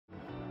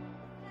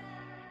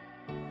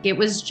It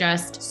was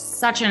just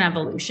such an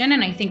evolution.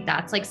 And I think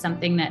that's like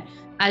something that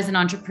as an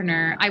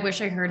entrepreneur, I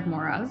wish I heard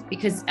more of,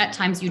 because at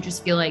times you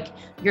just feel like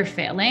you're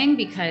failing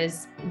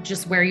because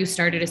just where you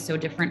started is so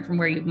different from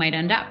where you might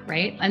end up,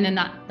 right? And then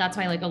that's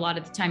why like a lot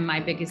of the time, my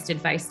biggest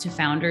advice to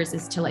founders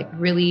is to like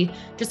really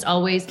just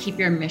always keep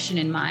your mission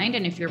in mind.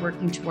 And if you're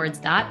working towards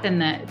that, then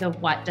the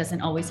what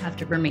doesn't always have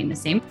to remain the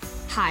same.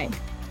 Hi,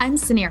 I'm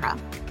Sanira,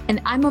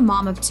 and I'm a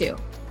mom of two,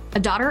 a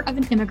daughter of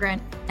an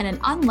immigrant and an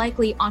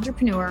unlikely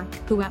entrepreneur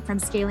who went from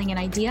scaling an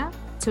idea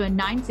to a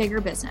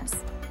 9-figure business.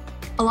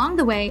 Along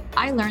the way,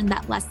 I learned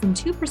that less than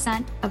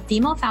 2% of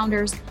female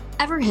founders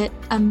ever hit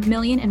 $1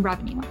 million in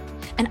revenue.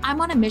 And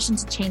I'm on a mission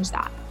to change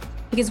that,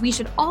 because we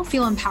should all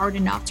feel empowered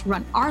enough to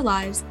run our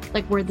lives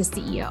like we're the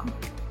CEO.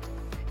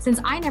 Since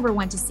I never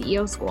went to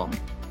CEO school,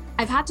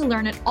 I've had to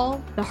learn it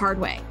all the hard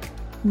way.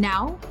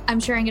 Now, I'm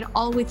sharing it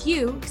all with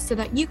you so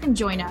that you can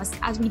join us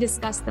as we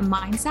discuss the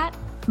mindset,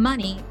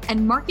 money,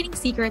 and marketing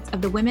secrets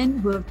of the women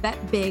who have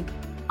bet big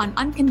on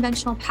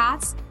unconventional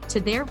paths to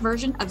their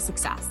version of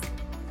success.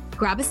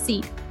 Grab a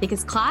seat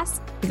because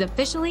class is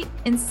officially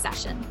in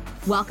session.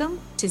 Welcome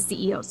to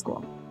CEO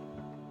School.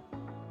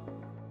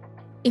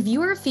 If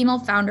you are a female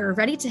founder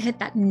ready to hit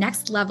that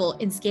next level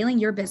in scaling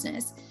your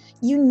business,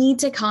 you need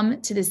to come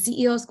to the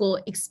CEO School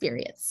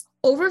experience.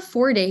 Over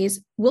 4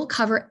 days, we'll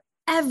cover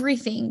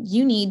everything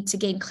you need to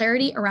gain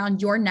clarity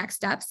around your next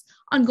steps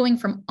on going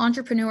from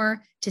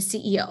entrepreneur to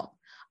CEO.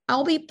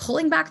 I'll be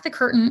pulling back the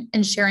curtain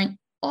and sharing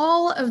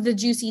all of the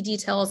juicy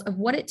details of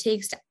what it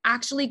takes to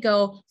actually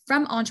go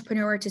from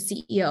entrepreneur to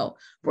CEO.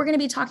 We're going to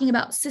be talking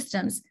about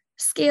systems,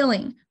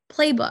 scaling,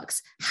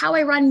 playbooks, how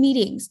I run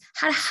meetings,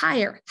 how to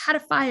hire, how to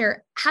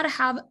fire, how to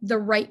have the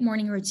right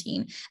morning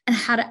routine, and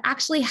how to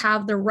actually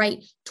have the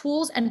right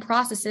tools and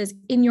processes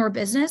in your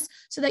business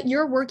so that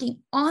you're working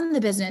on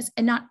the business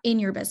and not in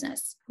your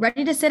business.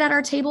 Ready to sit at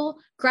our table?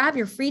 Grab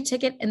your free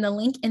ticket in the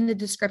link in the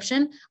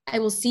description. I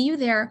will see you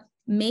there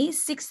May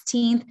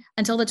 16th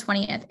until the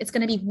 20th. It's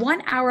going to be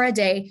 1 hour a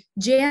day,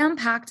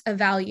 jam-packed of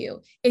value.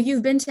 If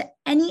you've been to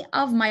any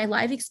of my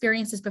live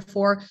experiences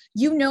before,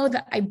 you know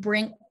that I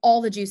bring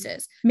all the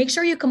juices. Make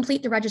sure you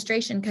complete the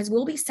registration because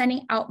we'll be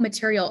sending out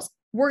materials,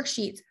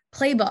 worksheets,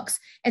 playbooks.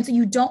 And so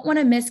you don't want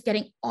to miss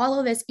getting all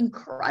of this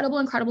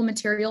incredible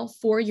material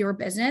for your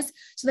business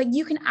so that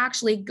you can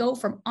actually go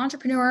from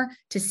entrepreneur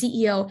to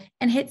CEO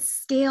and hit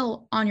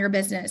scale on your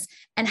business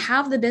and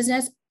have the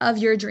business of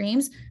your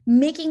dreams,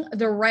 making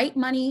the right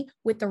money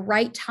with the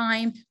right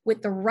time,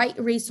 with the right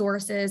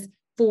resources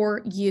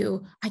for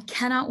you. I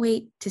cannot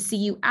wait to see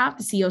you at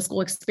the CEO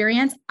School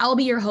experience. I'll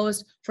be your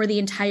host for the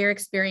entire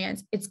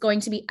experience. It's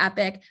going to be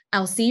epic.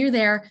 I'll see you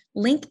there.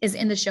 Link is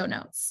in the show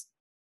notes.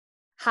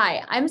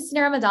 Hi, I'm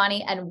Sanira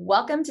Madani, and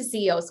welcome to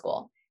CEO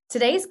School.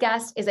 Today's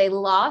guest is a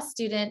law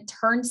student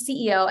turned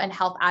CEO and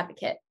health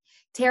advocate.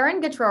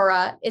 Taryn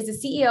Gatrora is the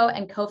CEO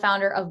and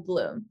co-founder of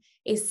Bloom,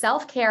 a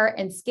self-care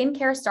and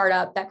skincare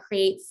startup that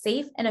creates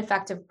safe and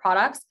effective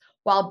products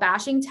while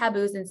bashing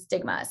taboos and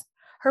stigmas.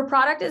 Her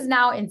product is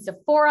now in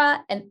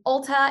Sephora and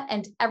Ulta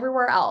and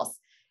everywhere else.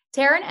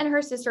 Taryn and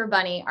her sister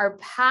Bunny are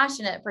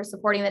passionate for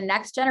supporting the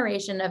next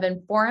generation of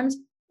informed,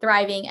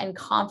 thriving, and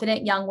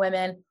confident young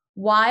women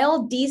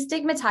while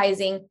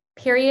destigmatizing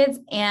periods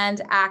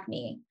and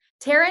acne.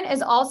 Taryn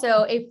is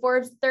also a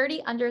Forbes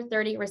 30 Under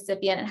 30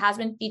 recipient and has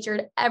been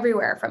featured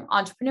everywhere from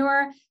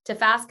Entrepreneur to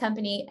Fast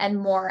Company and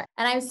more.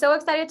 And I'm so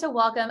excited to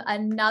welcome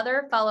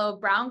another fellow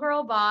Brown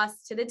Girl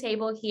boss to the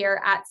table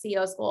here at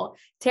CEO School.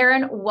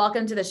 Taryn,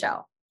 welcome to the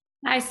show.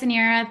 Hi,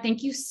 Sanira.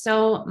 Thank you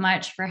so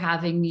much for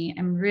having me.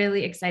 I'm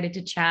really excited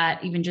to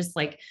chat, even just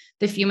like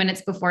the few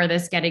minutes before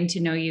this, getting to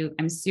know you.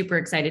 I'm super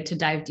excited to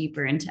dive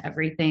deeper into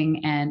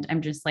everything. And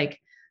I'm just like,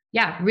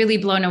 really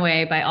blown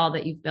away by all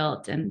that you've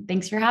built. And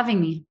thanks for having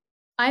me.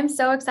 I'm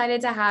so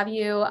excited to have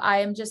you.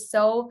 I'm just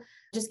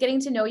getting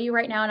to know you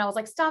right now. And I was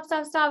like, stop.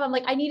 I'm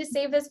like, I need to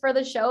save this for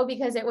the show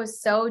because it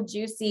was so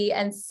juicy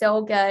and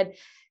so good.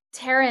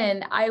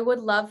 Taryn, I would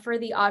love for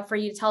you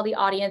to tell the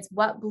audience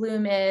what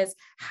Bloom is,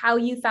 how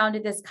you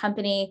founded this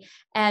company,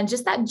 and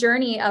just that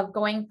journey of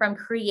going from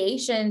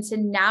creation to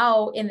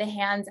now in the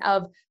hands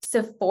of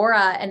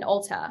Sephora and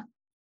Ulta.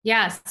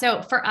 Yeah.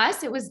 So for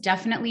us, it was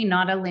definitely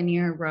not a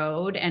linear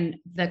road. And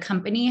the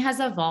company has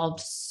evolved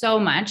so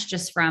much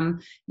just from,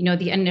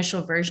 the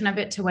initial version of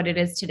it to what it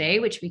is today,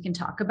 which we can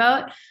talk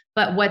about.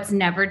 But what's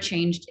never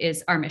changed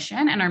is our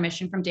mission. And our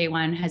mission from day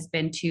one has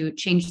been to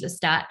change the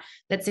stat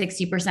that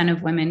 60%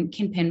 of women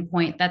can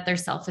pinpoint that their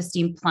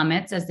self-esteem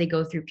plummets as they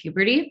go through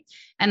puberty.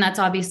 And that's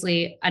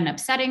obviously an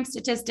upsetting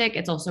statistic.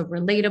 It's also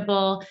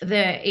relatable.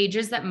 The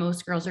ages that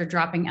most girls are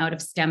dropping out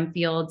of STEM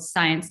fields,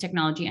 science,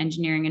 technology,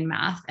 engineering, and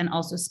math, and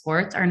also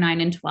sports are 9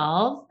 and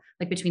 12,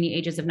 like between the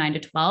ages of 9 to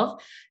 12.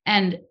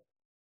 And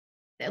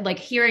like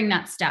hearing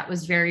that stat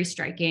was very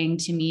striking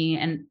to me.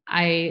 And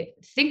I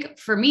think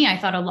for me, I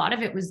thought a lot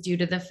of it was due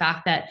to the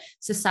fact that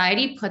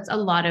society puts a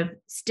lot of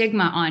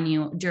stigma on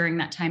you during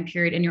that time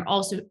period. And you're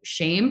also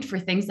shamed for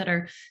things that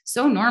are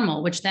so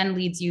normal, which then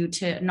leads you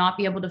to not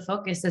be able to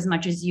focus as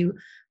much as you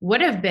would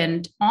have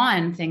been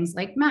on things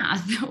like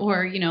math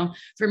or,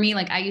 for me,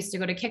 like I used to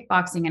go to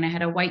kickboxing and I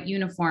had a white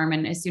uniform.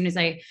 And as soon as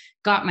I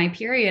got my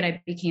period,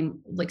 I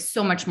became like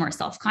so much more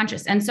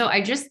self-conscious. And so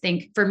I just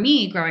think for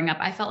me growing up,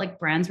 I felt like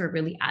brands were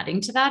really adding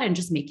to that and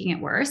just making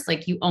it worse.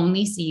 Like you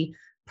only see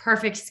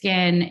perfect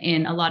skin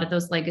in a lot of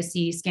those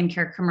legacy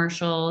skincare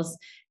commercials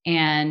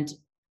and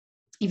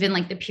even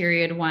like the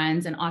period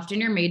ones. And often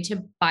you're made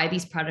to buy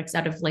these products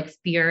out of like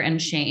fear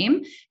and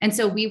shame. And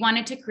so we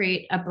wanted to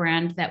create a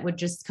brand that would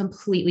just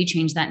completely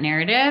change that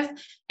narrative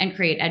and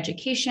create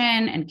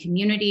education and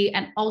community,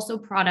 and also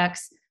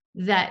products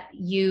that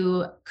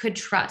you could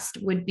trust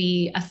would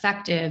be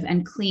effective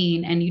and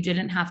clean. And you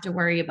didn't have to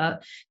worry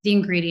about the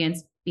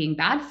ingredients being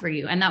bad for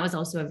you. And that was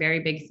also a very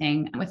big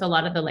thing with a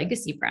lot of the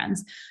legacy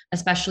brands,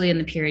 especially in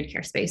the period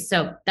care space.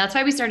 So that's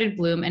why we started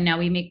Bloom. And now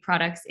we make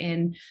products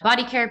in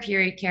body care,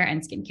 period care, and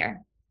skincare.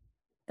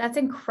 That's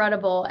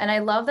incredible. And I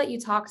love that you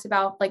talked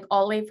about like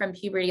all the way from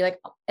puberty, like,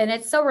 and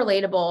it's so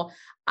relatable.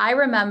 I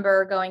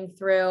remember going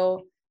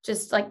through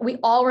just like, we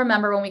all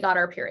remember when we got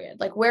our period,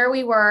 like where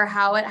we were,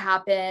 how it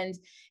happened.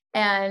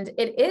 And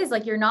it is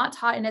like, you're not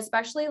taught. And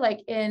especially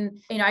like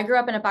I grew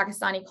up in a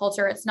Pakistani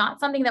culture. It's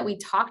not something that we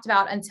talked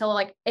about until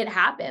like it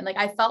happened. Like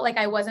I felt like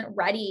I wasn't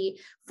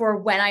ready for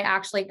when I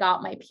actually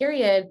got my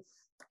period.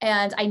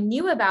 And I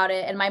knew about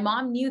it and my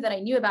mom knew that I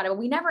knew about it, but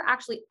we never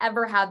actually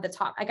ever had the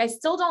talk. Like, I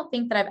still don't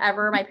think that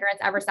my parents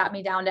ever sat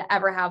me down to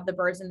ever have the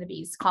birds and the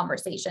bees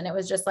conversation. It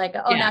was just like,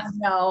 oh, yeah,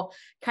 no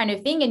kind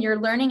of thing. And you're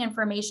learning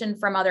information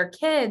from other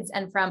kids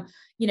and from,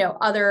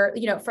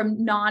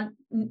 from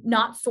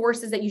not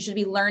sources that you should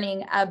be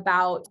learning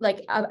about,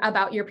 like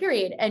about your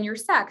period and your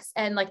sex.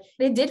 And like,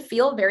 it did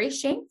feel very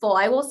shameful.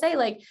 I will say,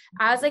 like,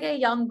 as like a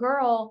young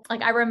girl,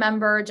 like I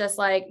remember just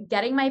like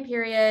getting my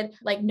period,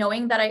 like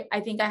knowing that I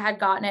think I had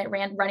gotten it,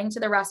 running to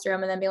the restroom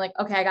and then being like,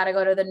 okay, I got to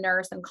go to the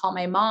nurse and call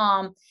my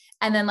mom.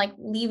 And then like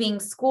leaving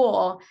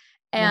school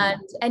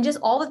and just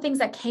all the things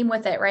that came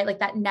with it, right? Like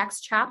that next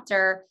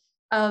chapter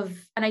and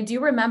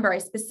I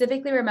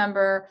specifically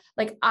remember,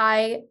 like,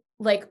 I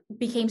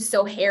became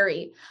so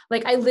hairy.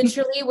 Like I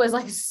literally was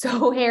like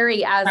so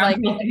hairy as like,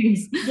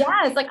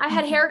 yes, like I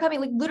had hair coming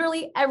like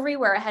literally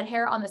everywhere. I had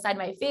hair on the side of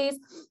my face.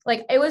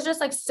 Like it was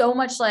just like so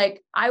much,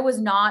 like I was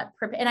not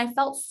prepared. And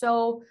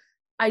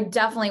I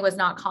definitely was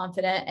not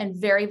confident and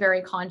very,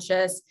 very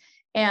conscious.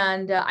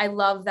 And I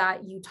love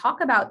that you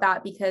talk about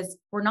that because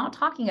we're not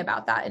talking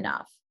about that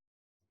enough.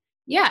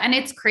 Yeah. And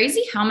it's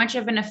crazy how much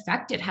of an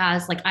effect it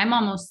has. Like I'm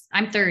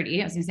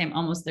 30. I was gonna say I'm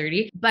almost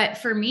 30, but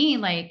for me,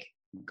 like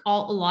a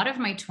lot of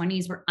my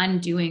 20s were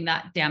undoing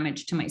that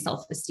damage to my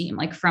self-esteem,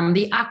 like from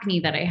the acne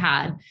that I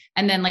had.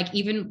 And then like,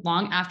 even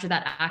long after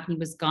that acne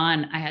was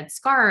gone, I had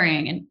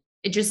scarring, and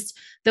it just,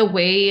 the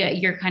way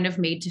you're kind of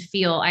made to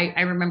feel. I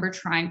remember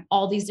trying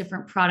all these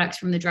different products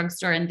from the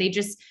drugstore and they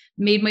just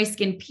made my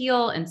skin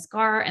peel and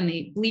scar, and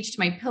they bleached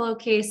my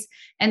pillowcase.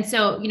 And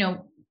so,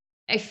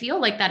 I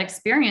feel like that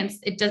experience,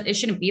 it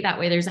shouldn't be that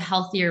way. There's a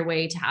healthier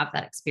way to have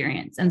that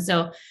experience. And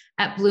so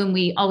at Bloom,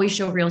 we always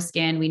show real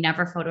skin. We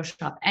never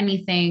Photoshop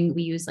anything.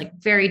 We use like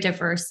very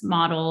diverse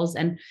models.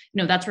 And,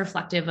 that's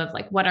reflective of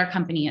like what our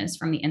company is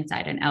from the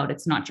inside and out.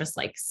 It's not just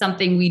like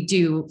something we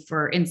do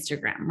for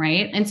Instagram.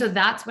 Right. And so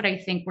that's what I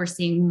think we're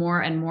seeing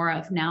more and more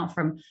of now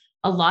from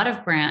a lot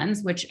of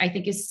brands, which I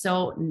think is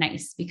so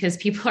nice because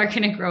people are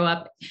going to grow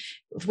up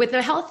with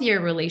a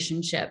healthier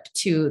relationship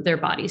to their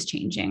bodies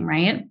changing.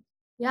 Right.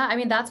 Yeah. I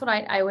mean, that's what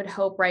I would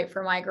hope, right,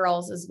 for my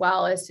girls as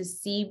well, is to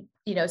see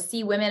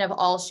women of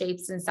all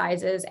shapes and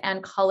sizes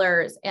and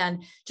colors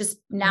and just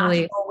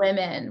natural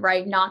women,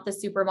 right? Not the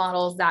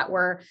supermodels that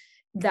were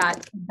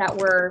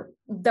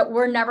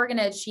never going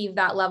to achieve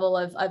that level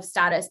of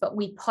status, but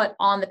we put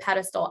on the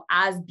pedestal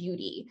as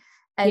beauty.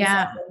 And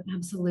yeah, so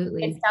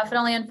absolutely. It's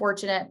definitely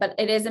unfortunate, but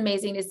it is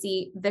amazing to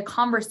see the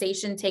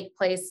conversation take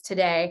place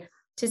today,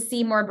 to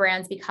see more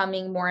brands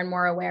becoming more and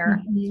more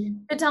aware.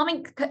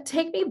 So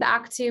take me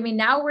back to,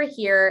 now we're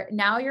here,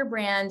 now your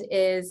brand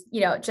is,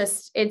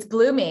 it's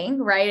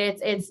blooming, right?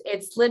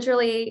 It's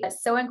literally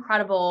so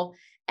incredible.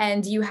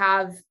 And you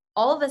have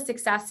all of the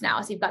success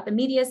now. So you've got the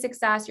media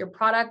success, your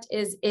product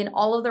is in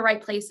all of the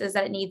right places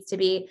that it needs to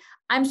be.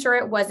 I'm sure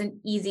it wasn't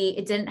easy.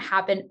 It didn't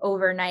happen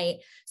overnight.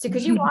 So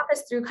could you walk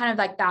us through kind of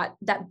like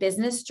that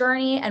business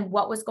journey and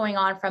what was going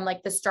on from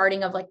like the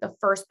starting of like the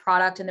first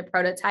product and the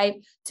prototype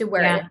to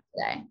where it is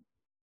today?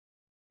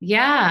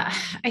 Yeah,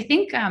 I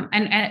think, and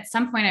at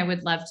some point I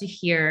would love to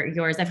hear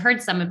yours. I've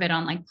heard some of it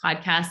on like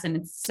podcasts and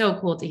it's so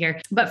cool to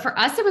hear, but for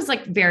us, it was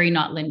like very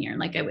not linear.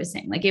 Like I was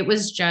saying, like it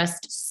was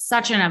just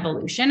such an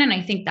evolution. And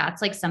I think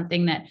that's like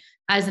something that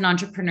as an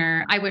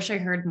entrepreneur, I wish I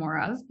heard more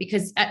of,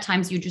 because at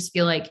times you just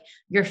feel like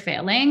you're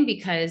failing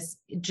because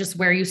just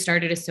where you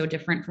started is so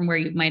different from where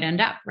you might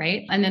end up.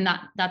 Right. And then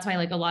that's why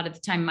like a lot of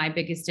the time, my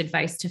biggest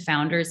advice to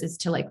founders is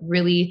to like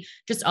really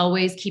just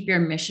always keep your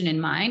mission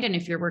in mind. And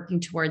if you're working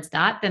towards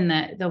that, then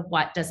the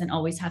what doesn't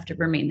always have to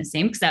remain the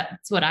same, because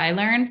that's what I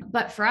learned.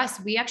 But for us,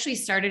 we actually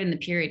started in the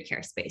period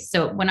care space.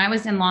 So when I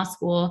was in law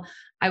school,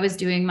 I was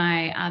doing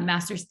my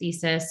master's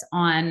thesis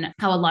on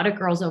how a lot of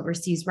girls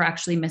overseas were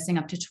actually missing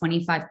up to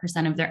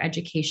 25% of their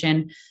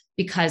education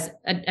because,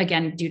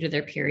 again, due to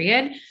their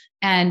period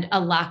and a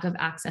lack of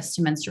access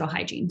to menstrual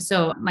hygiene.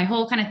 So my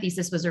whole kind of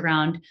thesis was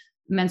around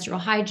menstrual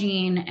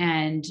hygiene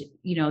and,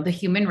 the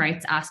human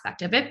rights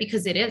aspect of it,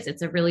 because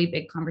it's a really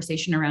big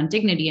conversation around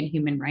dignity and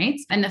human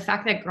rights. And the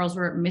fact that girls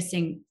were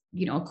missing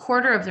a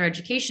quarter of their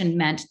education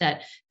meant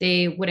that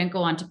they wouldn't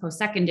go on to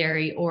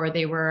post-secondary, or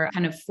they were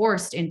kind of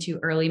forced into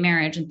early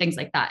marriage and things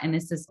like that. And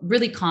this is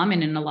really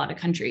common in a lot of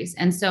countries.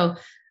 And so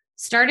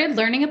started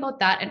learning about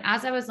that. And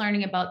as I was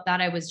learning about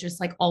that, I was just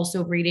like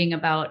also reading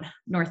about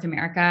North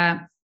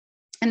America.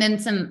 And then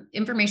some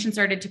information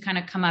started to kind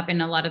of come up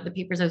in a lot of the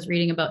papers I was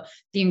reading about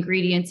the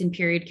ingredients in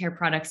period care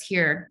products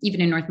here,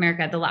 even in North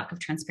America, the lack of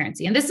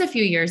transparency. And this is a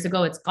few years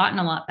ago, it's gotten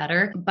a lot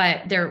better,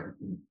 but there,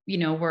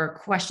 were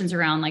questions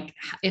around like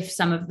if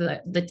some of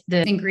the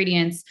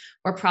ingredients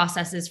or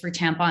processes for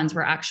tampons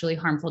were actually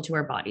harmful to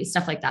our bodies,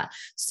 stuff like that.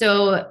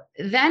 So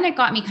then it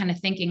got me kind of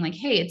thinking like,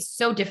 hey, it's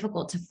so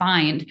difficult to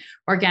find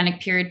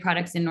organic period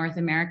products in North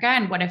America.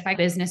 And what if I had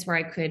a business where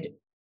I could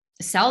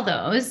sell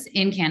those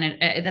in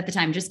Canada, at the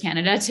time, just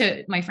Canada,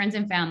 to my friends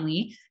and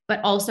family, but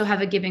also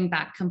have a giving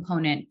back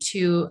component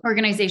to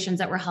organizations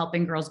that were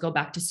helping girls go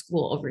back to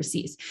school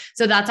overseas.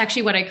 So that's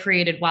actually what I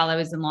created while I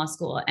was in law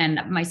school. And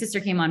my sister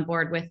came on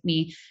board with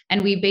me,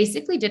 and we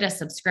basically did a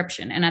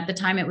subscription. And at the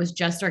time it was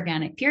just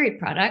organic period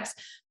products,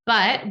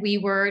 but we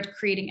were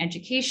creating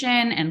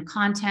education and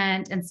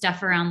content and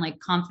stuff around like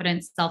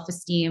confidence,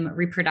 self-esteem,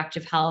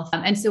 reproductive health.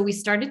 And so we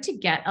started to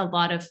get a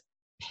lot of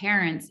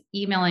parents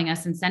emailing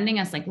us and sending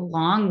us like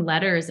long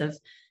letters of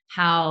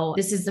how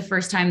this is the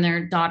first time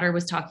their daughter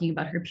was talking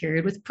about her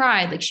period with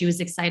pride. Like she was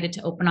excited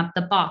to open up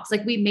the box.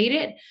 Like we made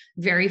it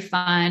very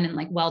fun and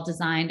like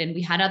well-designed, and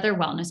we had other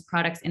wellness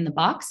products in the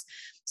box.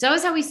 So that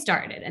was how we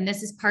started. And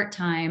this is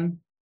part-time.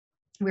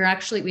 We had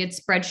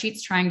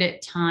spreadsheets trying to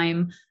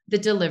time the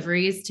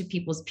deliveries to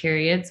people's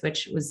periods,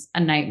 which was a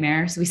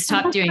nightmare. So we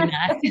stopped doing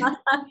that.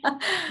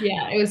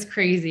 Yeah, it was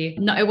crazy.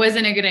 No, it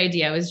wasn't a good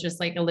idea. It was just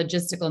like a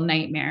logistical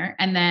nightmare.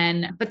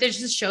 But this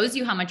just shows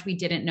you how much we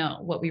didn't know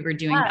what we were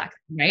doing back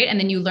then, right? And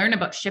then you learn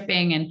about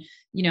shipping and,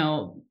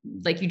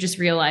 like you just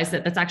realize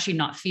that that's actually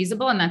not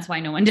feasible. And that's why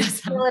no one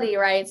does that.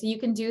 Right. So you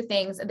can do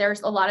things.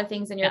 There's a lot of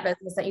things in your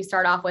business that you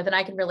start off with, and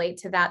I can relate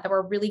to that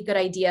were really good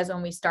ideas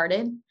when we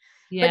started.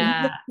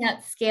 Yeah. But you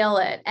can't scale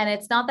it. And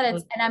it's not that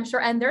and I'm sure,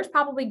 and there's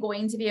probably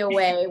going to be a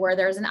way where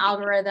there's an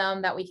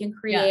algorithm that we can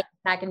create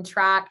that can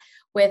track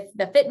with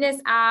the fitness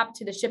app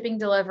to the shipping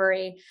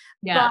delivery.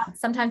 Yeah. But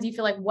sometimes you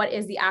feel like, what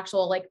is the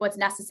actual, like what's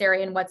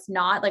necessary and what's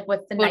not, like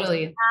what's the nice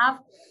to have.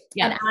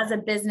 Yeah. And as a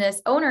business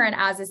owner and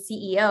as a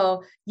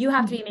CEO, you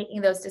have to be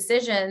making those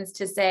decisions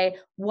to say,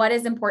 what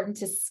is important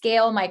to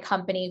scale my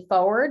company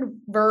forward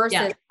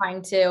versus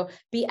trying to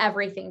be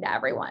everything to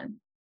everyone.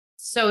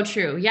 So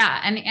true. Yeah.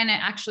 And it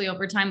actually,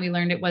 over time, we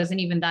learned it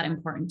wasn't even that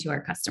important to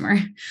our customer.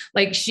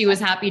 Like she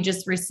was happy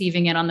just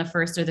receiving it on the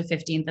 1st or the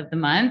 15th of the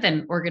month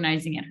and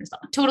organizing it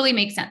herself. Totally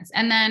makes sense.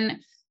 And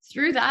then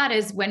through that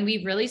is when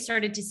we really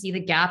started to see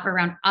the gap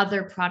around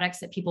other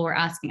products that people were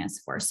asking us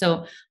for.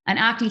 So an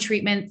acne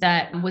treatment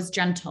that was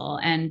gentle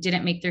and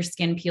didn't make their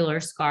skin peel or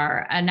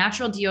scar, a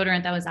natural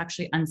deodorant that was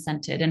actually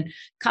unscented, and a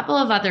couple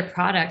of other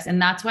products. And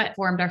that's what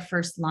formed our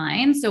first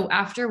line. So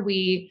after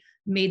we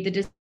made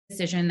the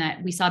decision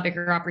that we saw a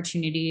bigger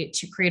opportunity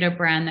to create a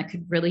brand that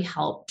could really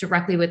help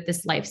directly with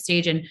this life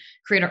stage and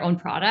create our own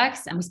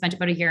products. And we spent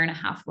about 1.5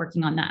 years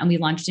working on that. And we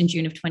launched in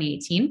June of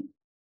 2018.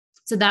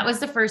 So that was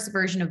the first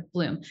version of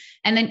Bloom.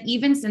 And then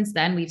even since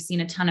then, we've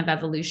seen a ton of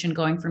evolution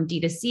going from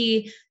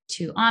D2C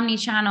to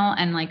omni-channel.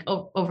 And like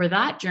over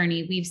that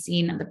journey, we've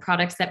seen the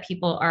products that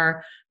people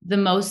are the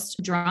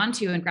most drawn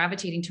to and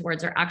gravitating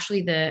towards are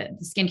actually the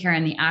skincare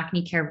and the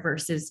acne care,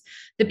 versus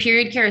the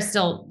period care is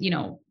still,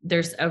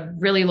 there's a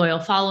really loyal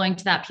following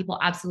to that. People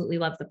absolutely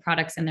love the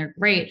products and they're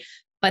great.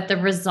 But the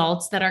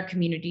results that our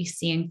community is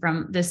seeing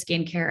from the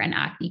skincare and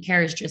acne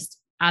care is just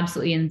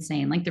absolutely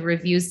insane. Like the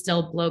reviews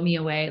still blow me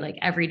away like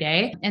every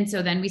day. And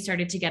so then we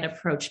started to get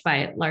approached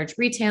by large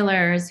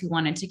retailers who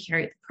wanted to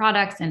carry the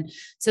products. And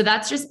so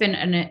that's just been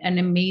an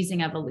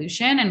amazing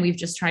evolution. And we've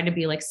just tried to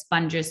be like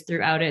sponges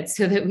throughout it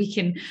so that we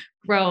can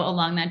grow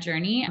along that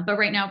journey. But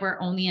right now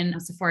we're only in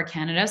Sephora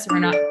Canada. So we're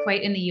not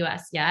quite in the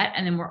US yet.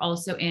 And then we're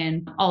also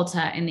in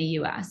Ulta in the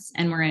US,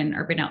 and we're in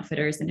Urban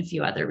Outfitters and a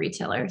few other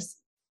retailers.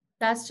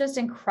 That's just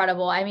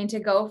incredible. I mean,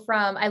 to go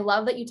from, I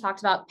love that you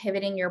talked about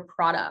pivoting your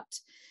product.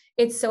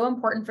 It's so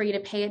important for you to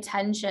pay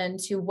attention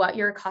to what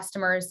your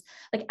customers,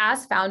 like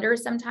as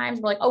founders, sometimes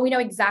we're like, oh, we know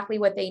exactly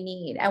what they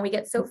need. And we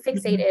get so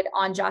fixated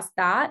on just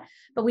that,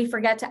 but we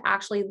forget to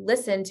actually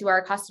listen to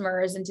our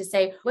customers and to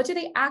say, what do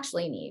they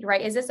actually need,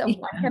 right? Is this a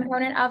one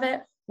component of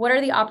it? what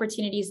are the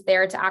opportunities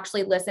there to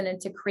actually listen and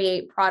to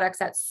create products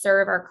that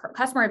serve our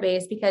customer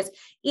base? Because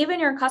even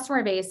your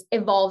customer base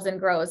evolves and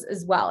grows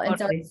as well. And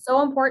so it's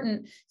so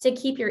important to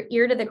keep your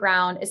ear to the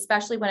ground,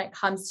 especially when it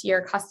comes to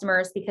your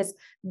customers, because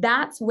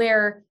that's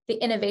where the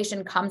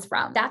innovation comes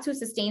from. That's who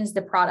sustains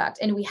the product.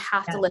 And we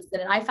have to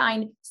listen. And I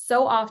find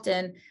so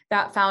often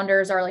that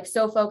founders are like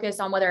so focused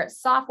on whether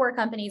it's software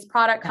companies,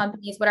 product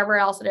companies, whatever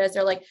else it is.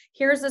 They're like,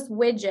 here's this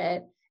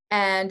widget,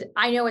 and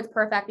I know it's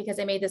perfect because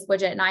I made this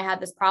widget and I had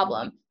this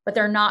problem, but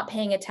they're not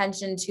paying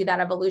attention to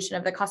that evolution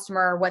of the customer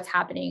or what's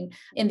happening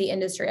in the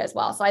industry as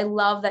well. So I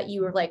love that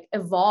you were like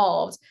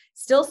evolved,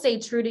 still stay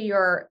true to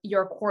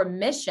your core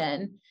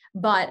mission,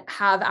 but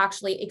have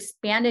actually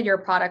expanded your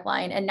product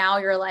line. And now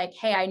you're like,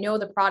 hey, I know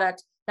the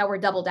product that we're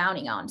double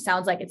downing on.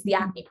 Sounds like it's the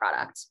acne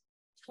product.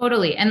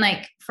 Totally. And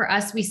like for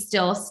us, we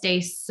still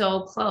stay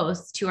so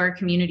close to our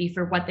community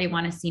for what they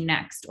want to see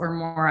next or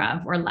more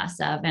of or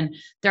less of. And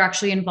they're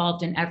actually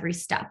involved in every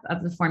step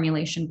of the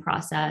formulation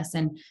process.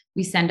 And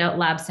we send out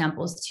lab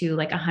samples to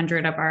like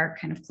 100 of our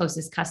kind of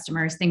closest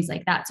customers, things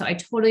like that. So I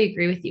totally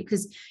agree with you,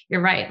 because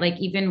you're right. Like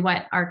even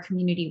what our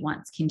community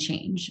wants can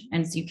change.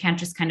 And so you can't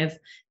just kind of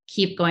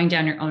keep going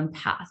down your own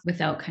path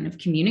without kind of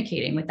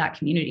communicating with that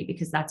community,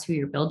 because that's who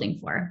you're building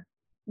for.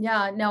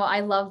 Yeah, no, I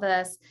love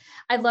this.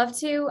 I'd love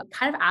to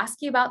kind of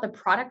ask you about the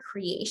product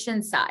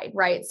creation side,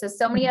 right?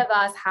 So many of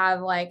us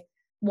have like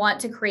want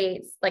to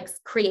create,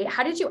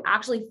 how did you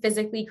actually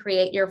physically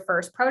create your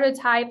first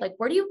prototype? Like,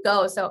 where do you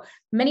go? So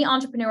many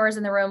entrepreneurs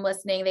in the room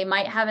listening, they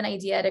might have an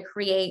idea to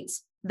create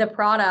the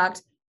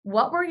product.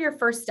 What were your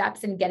first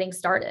steps in getting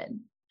started?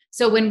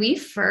 So when we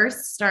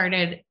first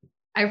started,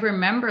 I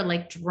remember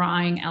like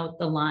drawing out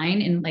the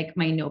line in like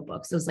my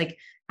notebooks. It was like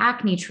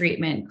acne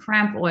treatment,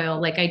 cramp oil.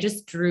 Like I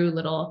just drew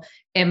little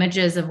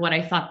images of what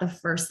I thought the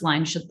first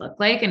line should look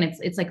like. And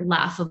it's like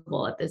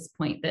laughable at this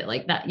point that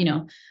like that,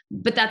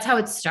 but that's how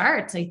it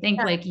starts. I think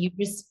like you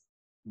just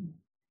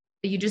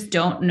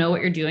don't know what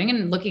you're doing.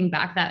 And looking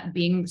back, that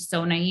being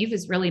so naive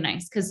is really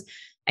nice. Cause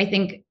I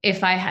think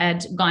if I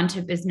had gone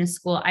to business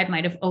school, I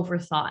might've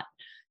overthought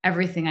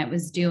everything I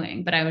was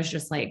doing, but I was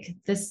just like,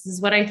 this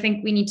is what I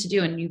think we need to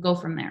do. And you go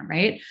from there.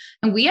 Right.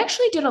 And we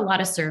actually did a lot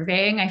of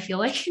surveying. I feel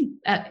like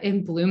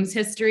in Bloom's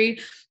history,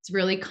 it's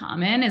really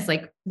common is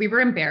like, we were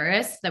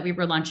embarrassed that we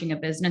were launching a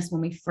business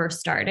when we first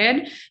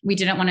started. We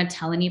didn't want to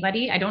tell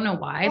anybody. I don't know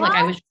why. What?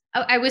 Like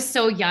I was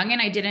so young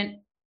and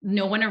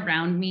no one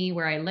around me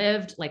where I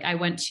lived. Like I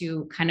went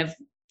to kind of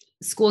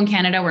school in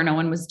Canada where no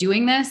one was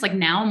doing this. Like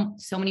now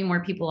so many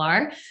more people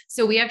are.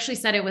 So we actually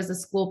said it was a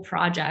school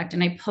project,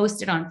 and I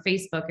posted on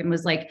Facebook and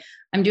was like,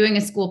 I'm doing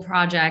a school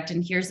project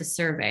and here's a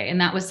survey.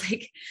 And that was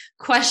like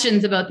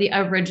questions about the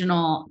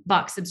original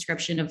box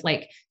subscription of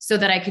like, so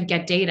that I could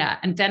get data.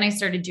 And then I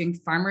started doing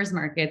farmers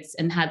markets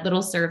and had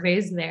little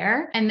surveys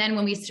there. And then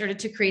when we started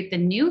to create the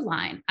new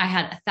line, I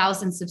had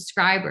 1,000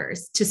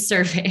 subscribers to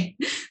survey.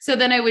 So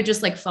then I would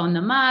just like phone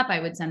them up. I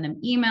would send them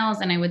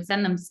emails and I would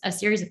send them a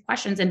series of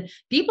questions, and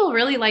people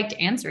really liked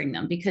answering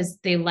them because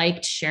they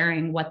liked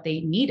sharing what they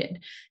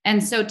needed.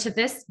 And so to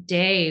this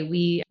day,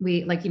 we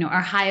like,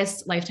 our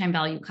highest lifetime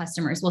value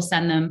customers, we'll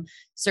send them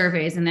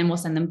surveys and then we'll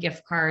send them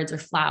gift cards or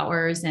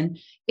flowers. And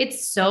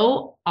it's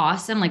so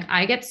awesome. Like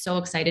I get so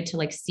excited to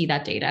like see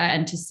that data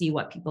and to see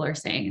what people are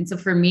saying. And so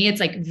for me, it's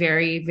like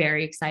very,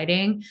 very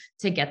exciting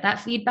to get that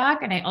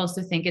feedback. And I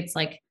also think it's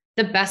like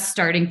the best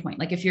starting point.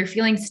 Like if you're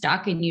feeling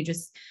stuck and you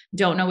just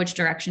don't know which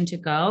direction to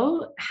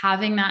go,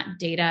 having that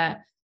data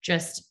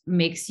just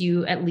makes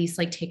you at least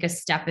like take a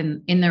step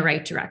in the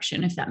right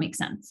direction, if that makes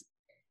sense.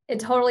 It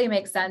totally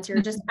makes sense.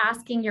 You're just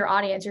asking your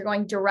audience, you're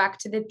going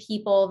direct to the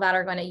people that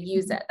are going to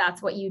use it.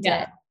 That's what you did.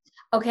 Yeah.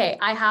 Okay.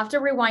 I have to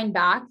rewind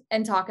back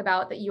and talk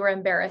about that you were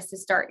embarrassed to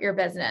start your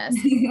business.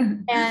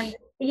 And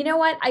you know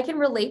what? I can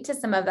relate to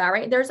some of that,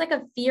 right? There's like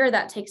a fear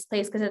that takes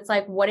place because it's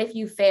like, what if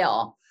you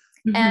fail?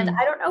 Mm-hmm. And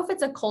I don't know if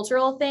it's a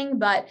cultural thing,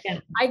 but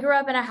I grew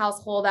up in a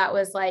household that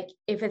was like,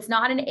 if it's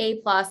not an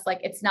A+,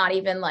 like it's not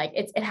even like,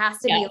 it has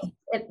to be,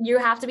 you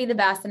have to be the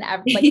best in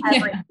everything.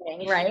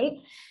 Right.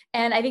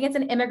 And I think it's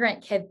an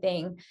immigrant kid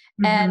thing.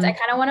 Mm-hmm. And I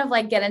kind of want to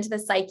like get into the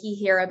psyche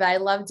here, but I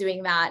love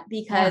doing that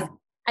because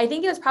I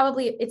think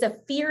it's a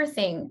fear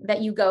thing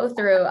that you go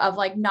through of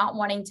like not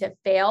wanting to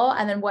fail.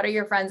 And then what are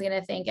your friends going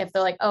to think if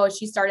they're like, oh,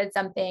 she started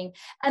something.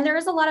 And there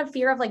is a lot of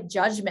fear of like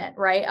judgment,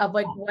 right? Of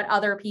like what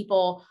other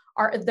people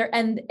are there.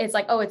 And it's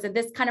like, oh, it's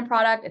this kind of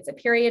product. It's a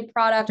period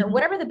product or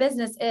whatever the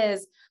business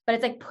is, but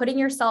it's like putting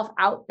yourself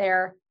out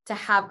there to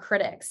have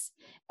critics.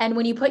 And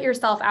when you put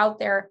yourself out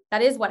there,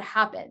 that is what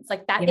happens.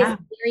 Like that is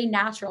very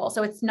natural.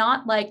 So it's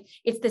not like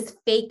it's this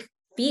fake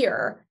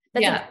fear.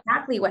 That's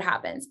exactly what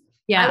happens.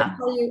 Yeah. I will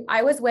tell you,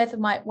 I was with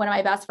one of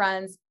my best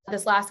friends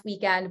this last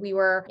weekend. We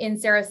were in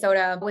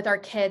Sarasota with our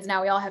kids.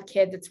 Now we all have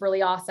kids. It's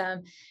really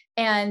awesome.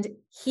 And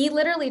he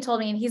literally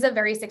told me, and he's a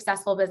very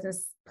successful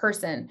business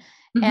person.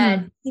 Mm-hmm.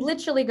 And he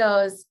literally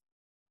goes,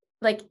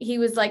 like, he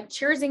was like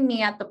cheersing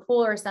me at the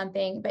pool or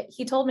something, but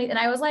he told me, and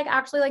I was like,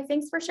 actually, like,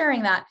 thanks for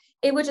sharing that.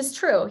 It was just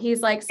true. He's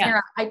like,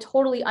 Sarah, I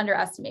totally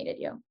underestimated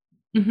you.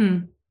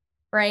 Mm-hmm.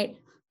 Right.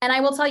 And I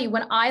will tell you,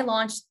 when I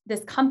launched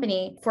this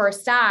company for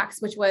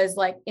Stacks, which was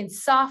like in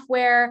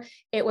software,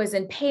 it was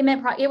in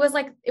payment, it was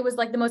like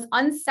the most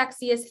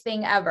unsexiest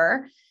thing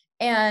ever.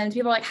 And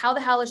people were like, how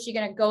the hell is she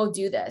going to go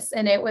do this?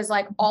 And it was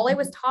like, all I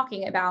was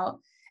talking about,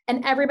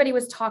 and everybody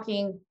was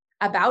talking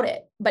about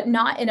it, but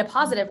not in a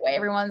positive way.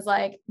 Everyone's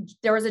like,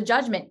 there was a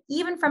judgment,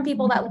 even from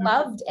people that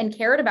loved and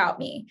cared about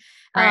me.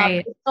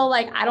 Right. So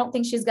like, I don't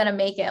think she's going to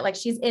make it. Like,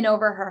 she's in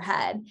over her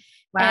head.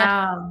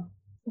 Wow.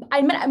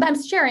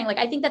 I'm sharing, like,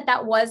 I think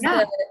that was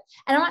and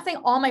I'm not saying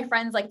all my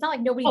friends, like, it's not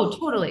like nobody. Oh,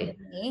 totally.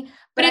 Me,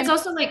 but it's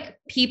also like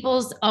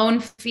people's own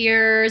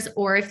fears,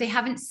 or if they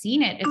haven't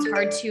seen it, it's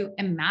hard to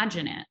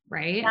imagine it.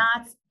 Right.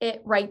 That's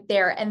it right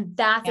there. And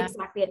that's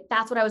exactly it.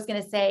 That's what I was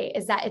going to say,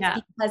 is that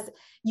it's because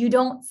you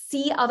don't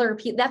see other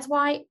people. That's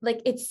why,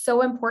 like, it's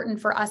so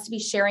important for us to be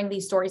sharing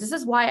these stories. This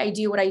is why I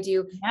do what I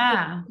do.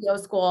 CEO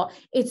School.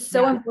 It's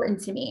so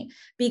important to me,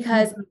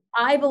 because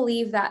I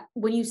believe that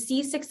when you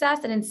see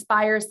success, it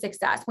inspires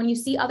success. When you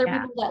see other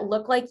people that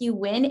look like you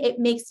win, it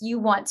makes you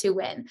want to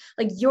win.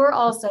 Like, you're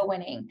also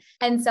winning.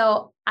 And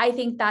so I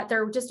think that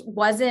there just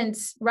wasn't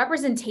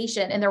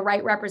representation and the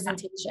right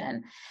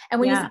representation.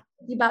 And when you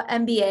think about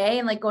MBA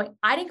and like going,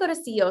 I didn't go to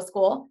CEO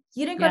school.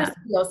 You didn't go to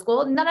CEO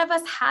school. None of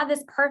us had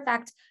this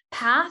perfect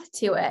path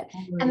to it.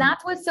 And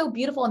that's what's so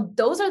beautiful. And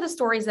those are the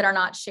stories that are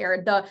not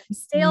shared. The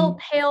stale,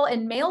 pale,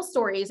 and male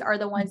stories are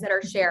the ones that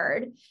are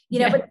shared, you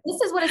know, but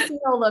this is what a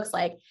CEO looks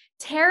like.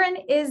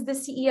 Taryn is the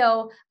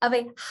CEO of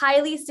a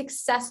highly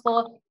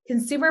successful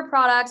consumer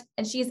product,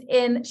 and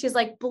she's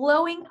like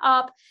blowing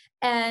up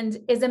and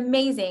is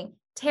amazing.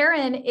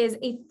 Taryn is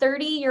a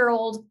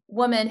 30-year-old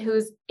woman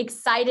who's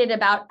excited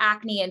about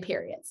acne and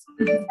periods,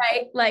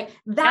 right? Like,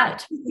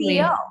 that's a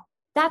CEO.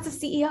 That's a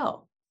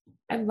CEO.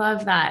 I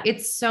love that.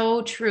 It's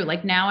so true.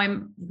 Like, now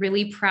I'm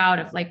really proud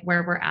of like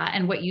where we're at,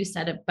 and what you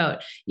said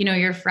about, you know,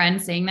 your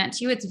friend saying that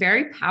to you. It's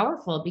very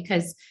powerful,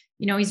 because,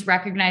 you know, he's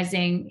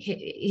recognizing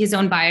his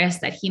own bias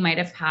that he might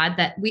have had,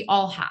 that we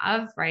all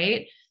have,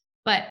 right?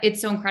 But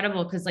it's so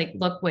incredible, because like,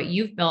 look what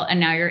you've built, and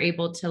now you're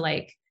able to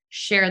like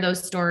share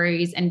those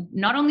stories and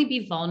not only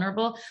be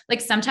vulnerable.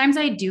 Like, sometimes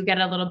I do get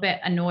a little bit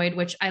annoyed,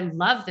 which I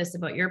love this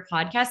about your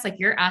podcast. Like,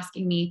 you're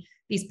asking me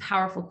these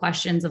powerful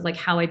questions of like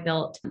how I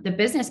built the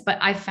business. But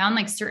I found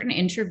like certain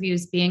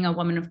interviews, being a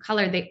woman of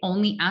color, they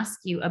only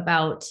ask you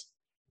about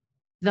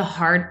the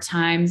hard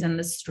times and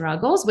the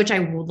struggles, which I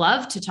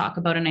love to talk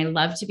about. And I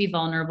love to be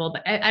vulnerable,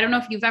 but I don't know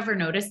if you've ever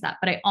noticed that,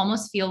 but I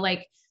almost feel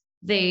like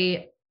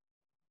they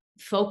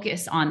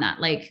focus on that.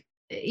 Like,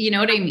 you know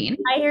what I mean?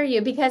 I hear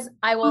you, because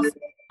I will say,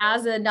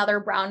 as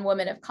another brown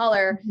woman of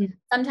color,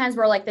 sometimes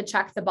we're like the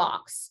check the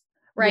box,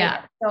 right?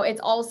 Yeah. So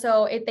it's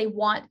also, if they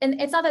want,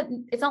 and it's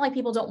not like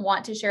people don't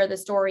want to share the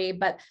story,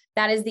 but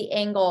that is the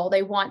angle.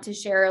 They want to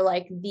share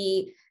like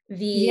the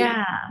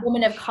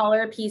woman of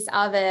color piece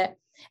of it.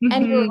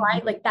 And you're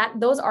right, like that,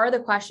 those are the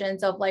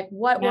questions of like,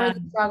 what were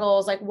the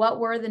struggles? Like, what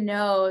were the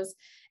no's?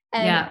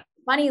 And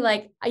funny,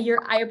 like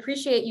I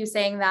appreciate you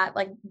saying that,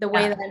 like the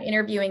way that I'm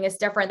interviewing is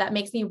different. That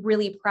makes me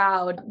really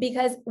proud,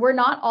 because we're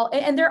not all,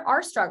 and there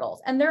are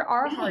struggles and there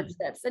are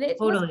hardships, and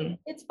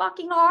it's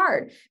fucking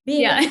hard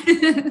being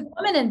a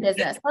woman in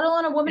business, let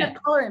alone a woman of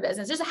color in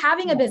business. Just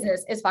having a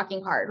business is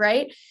fucking hard.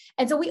 Right.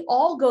 And so we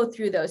all go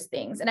through those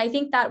things. And I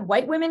think that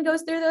white women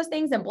goes through those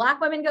things, and Black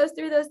women goes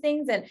through those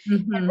things, and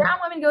brown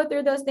women go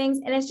through those things.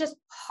 And it's just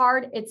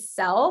hard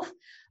itself.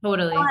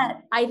 Totally.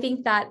 But I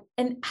think that,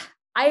 and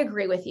I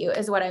agree with you,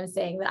 is what I'm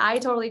saying, that I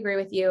totally agree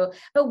with you.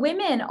 But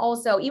women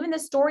also, even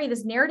this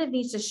narrative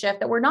needs to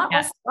shift, that we're not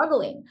all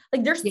struggling.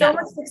 Like, there's so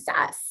much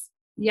success.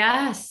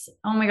 Yes.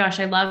 Oh my gosh.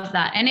 I love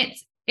that. And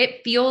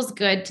it feels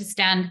good to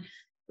stand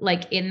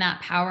like in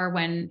that power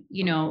when,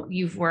 you know,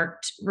 you've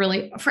worked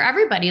really for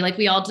everybody. Like,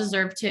 we all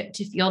deserve to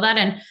feel that.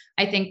 And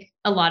I think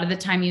a lot of the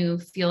time you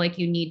feel like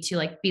you need to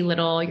like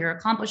belittle your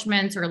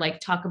accomplishments or like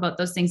talk about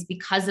those things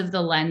because of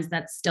the lens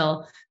that's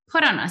still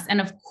put on us. And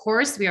of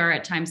course we are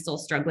at times still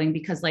struggling,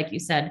 because like you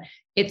said,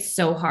 it's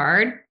so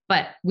hard,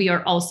 but we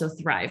are also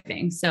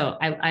thriving. So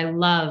I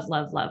love,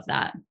 love, love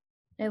that.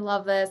 I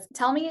love this.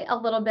 Tell me a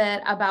little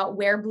bit about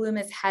where Bloom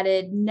is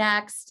headed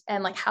next,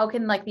 and like, how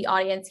can like the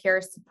audience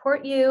here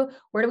support you?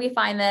 Where do we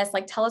find this?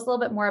 Like, tell us a little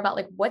bit more about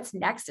like what's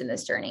next in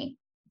this journey.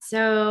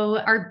 So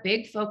our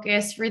big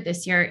focus for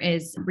this year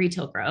is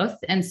retail growth.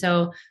 And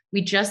so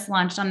we just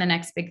launched on the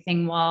next big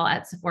thing wall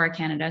at Sephora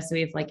Canada. So we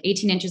have like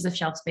 18 inches of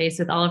shelf space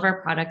with all of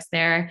our products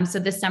there. So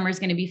this summer is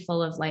going to be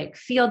full of like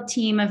field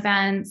team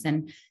events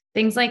and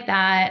things like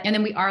that. And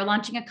then we are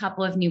launching a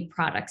couple of new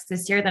products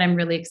this year that I'm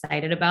really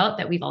excited about,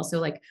 that we've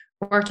also like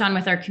worked on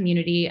with our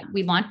community.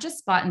 We launched a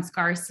spot and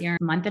scar serum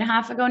a month and a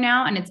half ago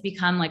now, and it's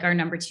become like our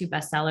number 2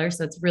 bestseller.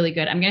 So it's really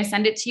good. I'm going to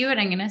send it to you,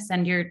 and I'm going to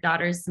send your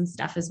daughters some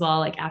stuff as well.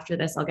 Like, after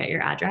this, I'll get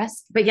your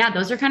address. But yeah,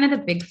 those are kind of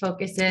the big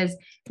focuses.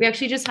 We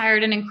actually just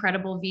hired an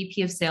incredible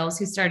VP of sales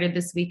who started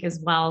this week as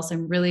well. So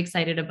I'm really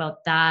excited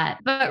about that.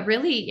 But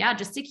really, yeah,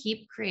 just to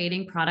keep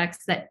creating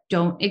products that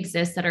don't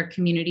exist, that our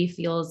community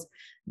feels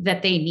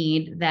that they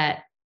need,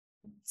 that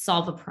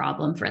solve a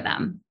problem for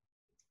them.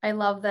 I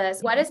love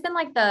this. What has been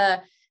like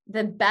the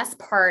the best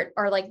part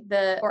or like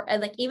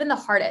like even the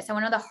hardest. I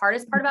want to know the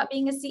hardest part about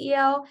being a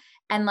CEO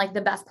and like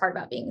the best part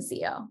about being a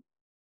CEO.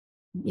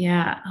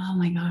 Yeah. Oh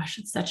my gosh.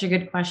 It's such a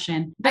good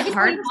question. I can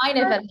tell you mine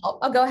if it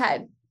helps. Oh, go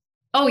ahead.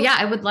 Oh yeah.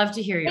 I would love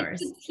to hear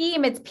yours. It's the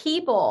team. It's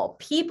people.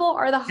 People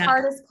are the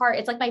hardest part.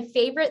 It's like my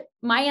favorite.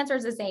 My answer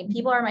is the same.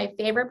 People are my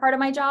favorite part of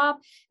my job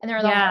and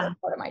they're the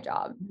hardest part of my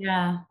job.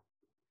 Yeah.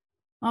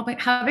 Oh,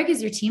 but how big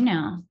is your team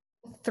now?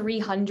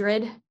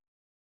 300.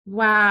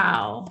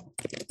 Wow.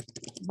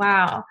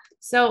 Wow.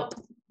 So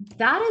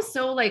that is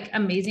so like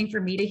amazing for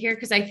me to hear.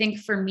 Cause I think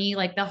for me,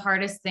 like the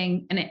hardest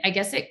thing, and I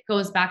guess it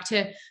goes back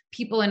to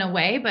people in a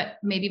way, but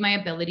maybe my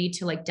ability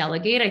to like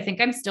delegate. I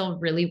think I'm still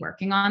really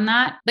working on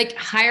that, like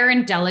hire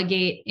and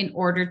delegate in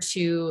order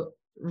to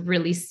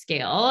really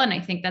scale. And I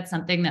think that's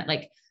something that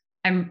like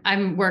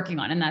I'm working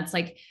on. And that's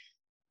like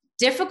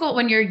difficult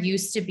when you're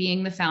used to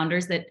being the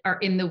founders that are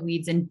in the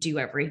weeds and do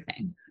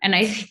everything. And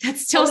I think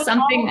that's still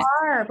something.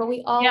 But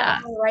we all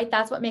are, right?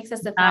 That's what makes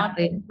us the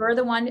founder. We're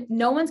the one,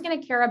 no one's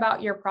going to care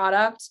about your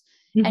product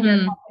and your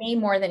company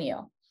more than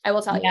you. I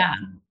will tell you.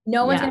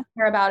 No one's going to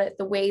care about it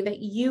the way that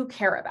you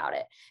care about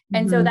it.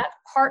 And so that's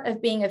part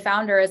of being a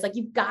founder is like,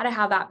 you've got to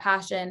have that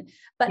passion,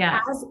 but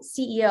as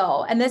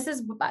CEO, and this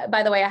is,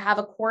 by the way, I have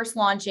a course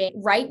launching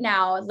right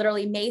now,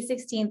 literally May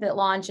 16th, it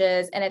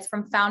launches and it's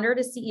from founder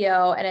to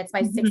CEO. And it's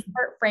my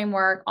 6-part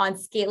framework on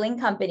scaling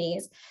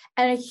companies.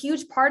 And a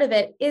huge part of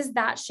it is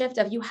that shift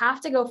of you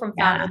have to go from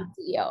founder to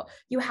CEO.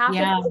 You have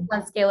to focus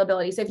on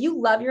scalability. So if you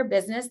love your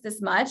business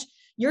this much,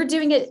 you're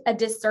doing it a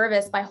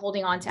disservice by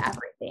holding on to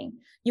everything.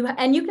 You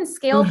can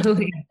scale through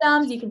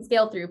systems, you can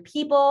scale through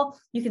people,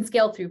 you can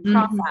scale through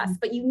process,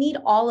 but you need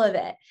all of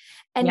it.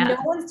 And no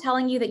one's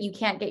telling you that you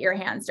can't get your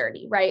hands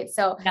dirty, right?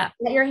 So get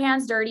your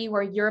hands dirty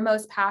where you're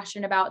most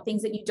passionate about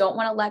things that you don't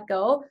want to let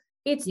go.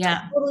 It's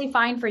totally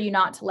fine for you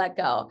not to let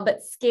go,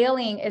 but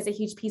scaling is a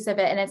huge piece of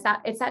it. And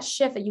it's that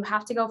shift that you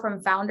have to go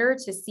from founder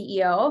to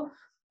CEO.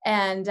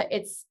 And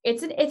it's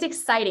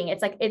exciting.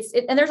 It's like,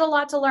 and there's a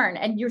lot to learn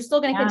and you're still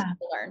going to continue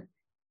to learn.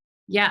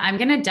 Yeah, I'm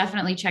going to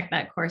definitely check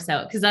that course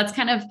out because that's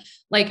kind of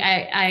like,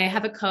 I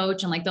have a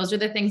coach and like, those are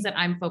the things that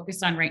I'm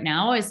focused on right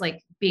now is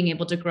like being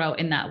able to grow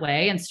in that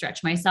way and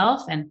stretch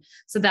myself. And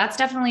so that's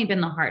definitely been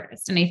the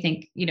hardest. And I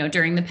think,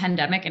 during the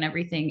pandemic and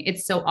everything,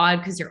 it's so odd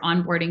because you're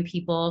onboarding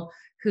people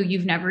who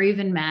you've never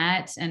even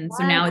met. And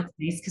so now it's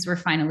nice because we're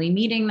finally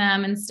meeting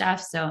them and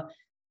stuff. So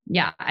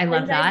yeah, I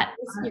love that.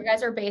 You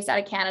guys are based out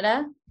of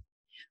Canada?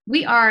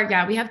 We are,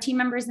 yeah. We have team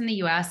members in the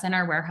US and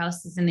our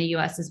warehouse is in the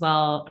US as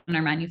well and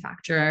our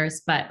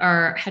manufacturers, but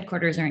our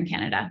headquarters are in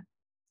Canada.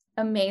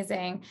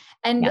 Amazing.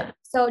 And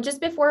so just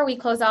before we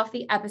close off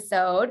the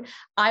episode,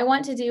 I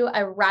want to do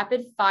a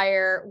rapid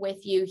fire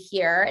with you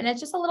here. And it's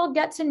just a little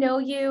get to know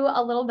you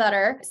a little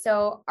better.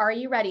 So are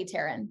you ready,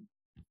 Taryn?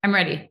 I'm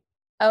ready.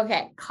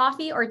 Okay.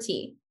 Coffee or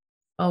tea?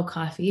 Oh,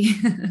 coffee.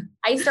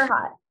 Iced or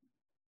hot?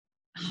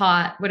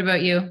 Hot. What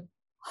about you?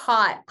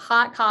 Hot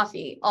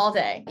coffee all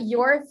day.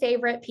 Your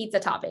favorite pizza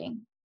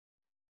topping?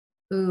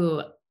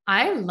 Ooh,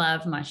 I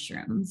love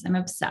mushrooms. I'm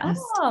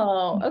obsessed.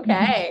 Oh,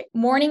 okay.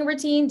 Morning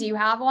routine. Do you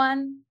have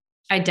one?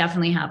 I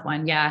definitely have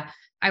one. Yeah.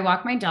 I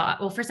walk my dog.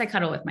 Well, first I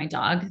cuddle with my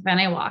dog, then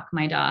I walk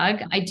my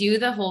dog. I do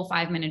the whole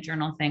 5-minute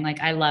journal thing.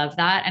 Like I love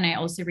that. And I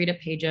also read a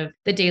page of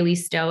the Daily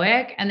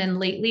Stoic. And then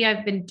lately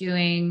I've been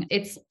doing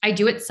I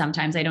do it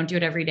sometimes. I don't do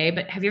it every day,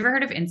 but have you ever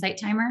heard of Insight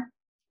Timer?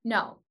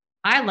 No.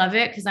 I love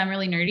it because I'm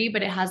really nerdy,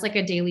 but it has like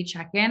a daily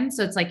check-in.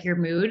 So it's like your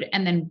mood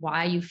and then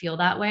why you feel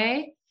that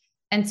way.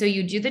 And so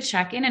you do the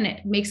check-in and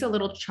it makes a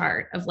little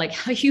chart of like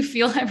how you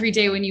feel every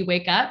day when you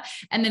wake up.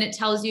 And then it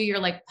tells you your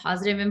like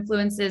positive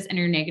influences and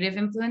your negative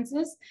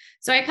influences.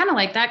 So I kind of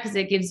like that because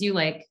it gives you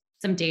like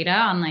some data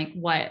on like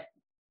what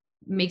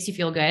makes you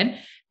feel good.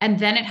 And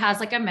then it has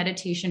like a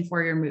meditation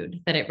for your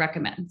mood that it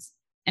recommends.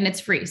 And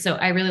it's free. So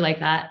I really like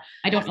that.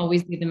 I don't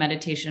always do the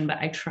meditation, but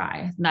I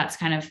try. That's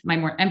kind of my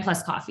and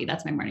plus coffee.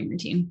 That's my morning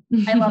routine.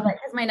 I love it.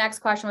 Because my next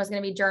question was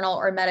going to be journal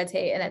or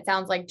meditate. And it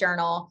sounds like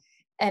journal.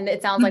 And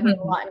it sounds like we have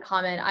a lot in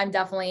common. I'm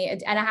definitely,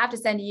 and I have to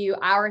send you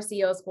our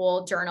CEO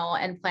school journal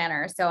and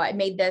planner. So I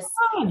made this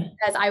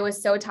because I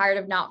was so tired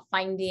of not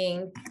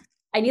finding,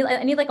 I need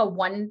like a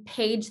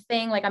 1-page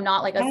thing. Like I'm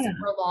not like a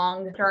super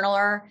long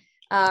journaler.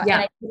 And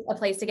I need a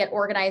place to get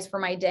organized for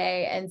my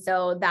day. And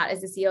so that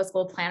is the CEO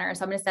school planner.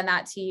 So I'm going to send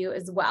that to you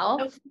as well.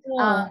 Oh, cool.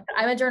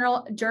 I'm a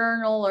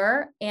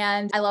journaler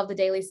and I love the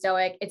Daily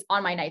Stoic. It's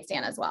on my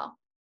nightstand as well.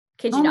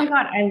 Kid you not.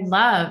 My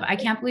God. I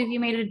can't believe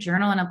you made a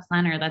journal and a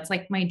planner. That's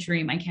like my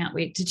dream. I can't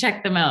wait to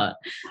check them out.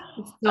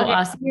 It's so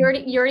awesome. You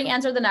already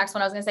answered the next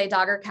one. I was going to say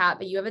dog or cat,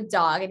 but you have a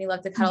dog and you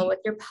love to cuddle with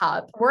your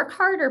pup. Work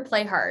hard or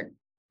play hard?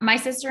 My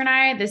sister and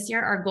I, this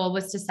year, our goal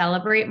was to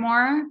celebrate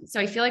more. So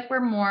I feel like we're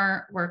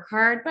more work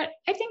hard, but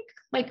I think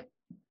like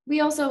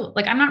we also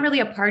like, I'm not really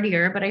a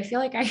partier, but I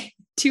feel like I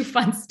do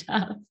fun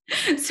stuff.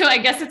 So I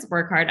guess it's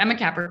work hard. I'm a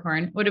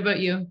Capricorn. What about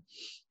you?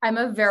 I'm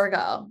a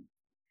Virgo.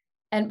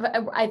 And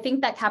I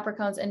think that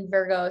Capricorns and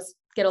Virgos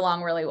get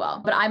along really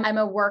well. But I'm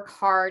a work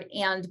hard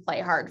and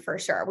play hard for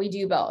sure. We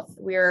do both.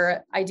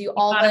 I do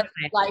all the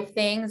life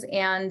things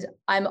and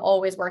I'm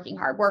always working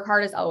hard. Work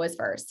hard is always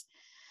first.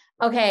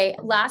 Okay.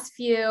 Last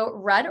few,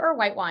 red or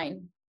white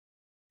wine?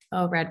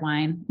 Oh, red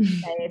wine.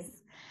 Nice.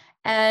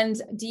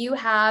 And do you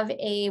have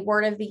a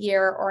word of the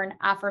year or an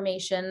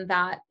affirmation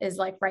that is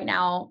like right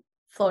now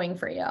flowing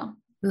for you? Oh,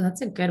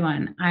 that's a good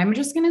one. I'm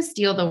just going to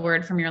steal the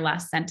word from your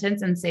last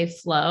sentence and say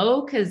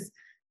flow, because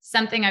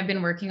something I've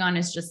been working on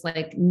is just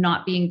like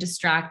not being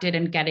distracted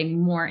and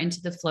getting more into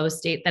the flow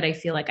state that I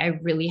feel like I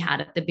really had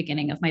at the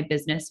beginning of my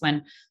business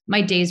when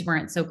my days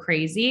weren't so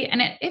crazy.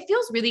 And it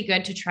feels really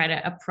good to try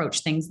to approach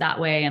things that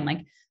way and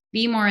like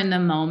be more in the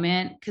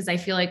moment. Cause I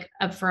feel like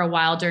for a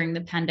while during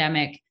the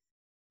pandemic,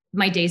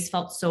 my days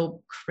felt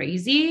so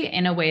crazy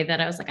in a way that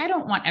I was like, I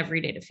don't want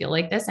every day to feel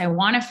like this. I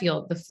want to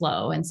feel the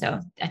flow. And so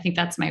I think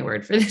that's my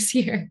word for this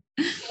year.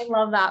 I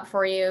love that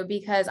for you,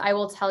 because I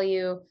will tell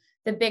you,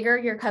 the bigger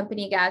your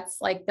company gets,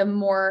 like the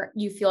more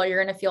you feel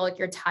you're going to feel like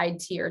you're tied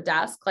to your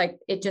desk. Like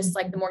it just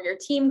like the more your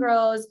team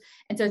grows.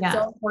 And so it's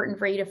so important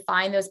for you to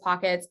find those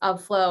pockets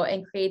of flow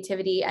and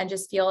creativity and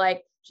just feel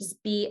like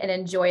just be and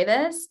enjoy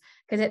this,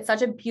 because it's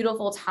such a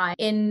beautiful time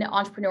in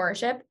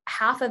entrepreneurship.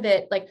 Half of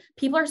it, like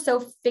people are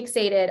so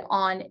fixated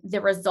on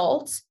the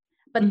results,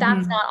 but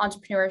that's not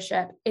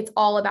entrepreneurship. It's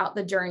all about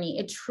the journey.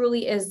 It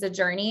truly is the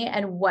journey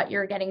and what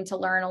you're getting to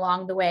learn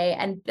along the way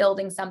and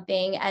building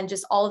something and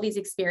just all of these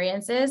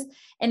experiences.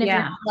 And if you're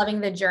not loving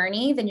the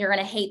journey, then you're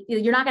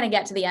not going to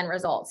get to the end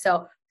result.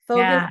 So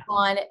focus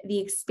on the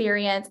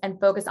experience and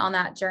focus on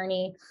that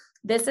journey.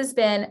 This has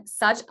been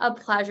such a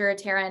pleasure,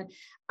 Taryn.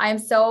 I'm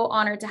so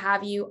honored to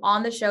have you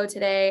on the show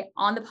today,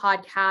 on the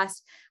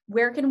podcast.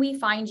 Where can we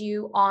find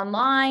you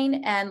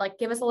online, and like,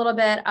 give us a little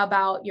bit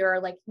about your,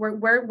 like,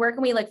 where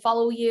can we like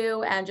follow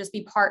you and just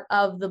be part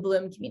of the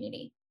Bloom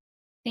community?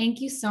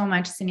 Thank you so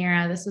much,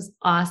 Suneera. This was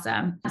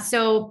awesome.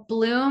 So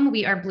Bloom,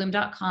 we are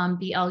bloom.com,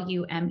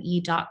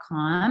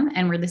 BLUME.com.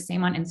 And we're the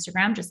same on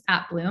Instagram, just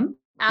at Bloom.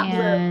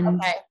 Bloom.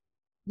 Okay.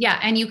 Yeah.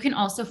 And you can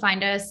also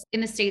find us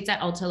in the States at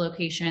Ulta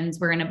locations.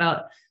 We're in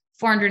about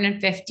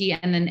 450.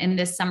 And then in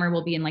this summer,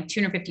 we'll be in like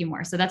 250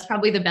 more. So that's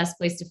probably the best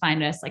place to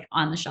find us, like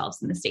on the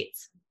shelves in the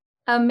States.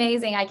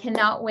 Amazing. I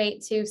cannot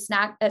wait to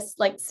snap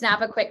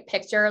a quick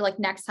picture. Like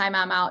next time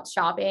I'm out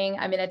shopping,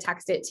 I'm going to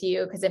text it to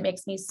you, because it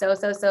makes me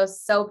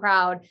so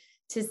proud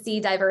to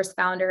see diverse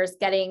founders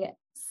getting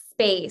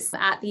space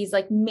at these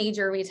like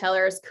major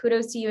retailers.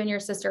 Kudos to you and your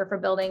sister for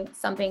building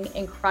something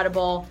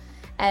incredible.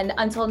 And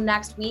until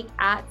next week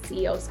at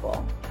CEO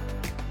School.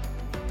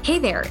 Hey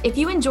there, if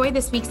you enjoyed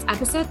this week's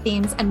episode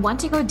themes and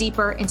want to go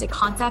deeper into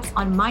concepts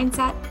on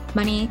mindset,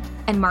 money,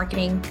 and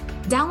marketing,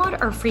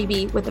 download our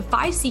freebie with the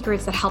 5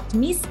 secrets that helped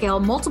me scale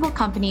multiple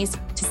companies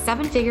to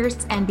 7 figures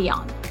and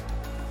beyond.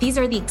 These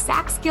are the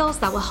exact skills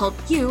that will help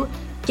you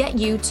get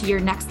you to your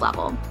next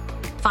level.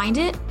 Find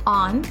it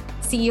on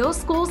CEO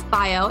School's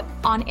bio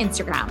on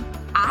Instagram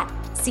at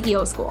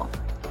CEO School.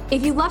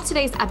 If you loved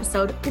today's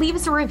episode, leave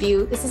us a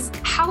review. This is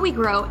how we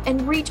grow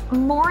and reach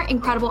more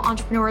incredible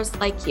entrepreneurs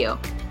like you.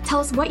 Tell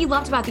us what you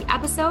loved about the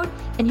episode,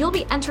 and you'll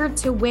be entered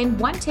to win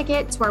 1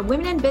 ticket to our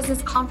Women in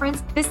Business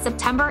conference this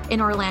September in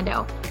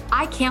Orlando.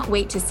 I can't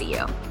wait to see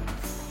you.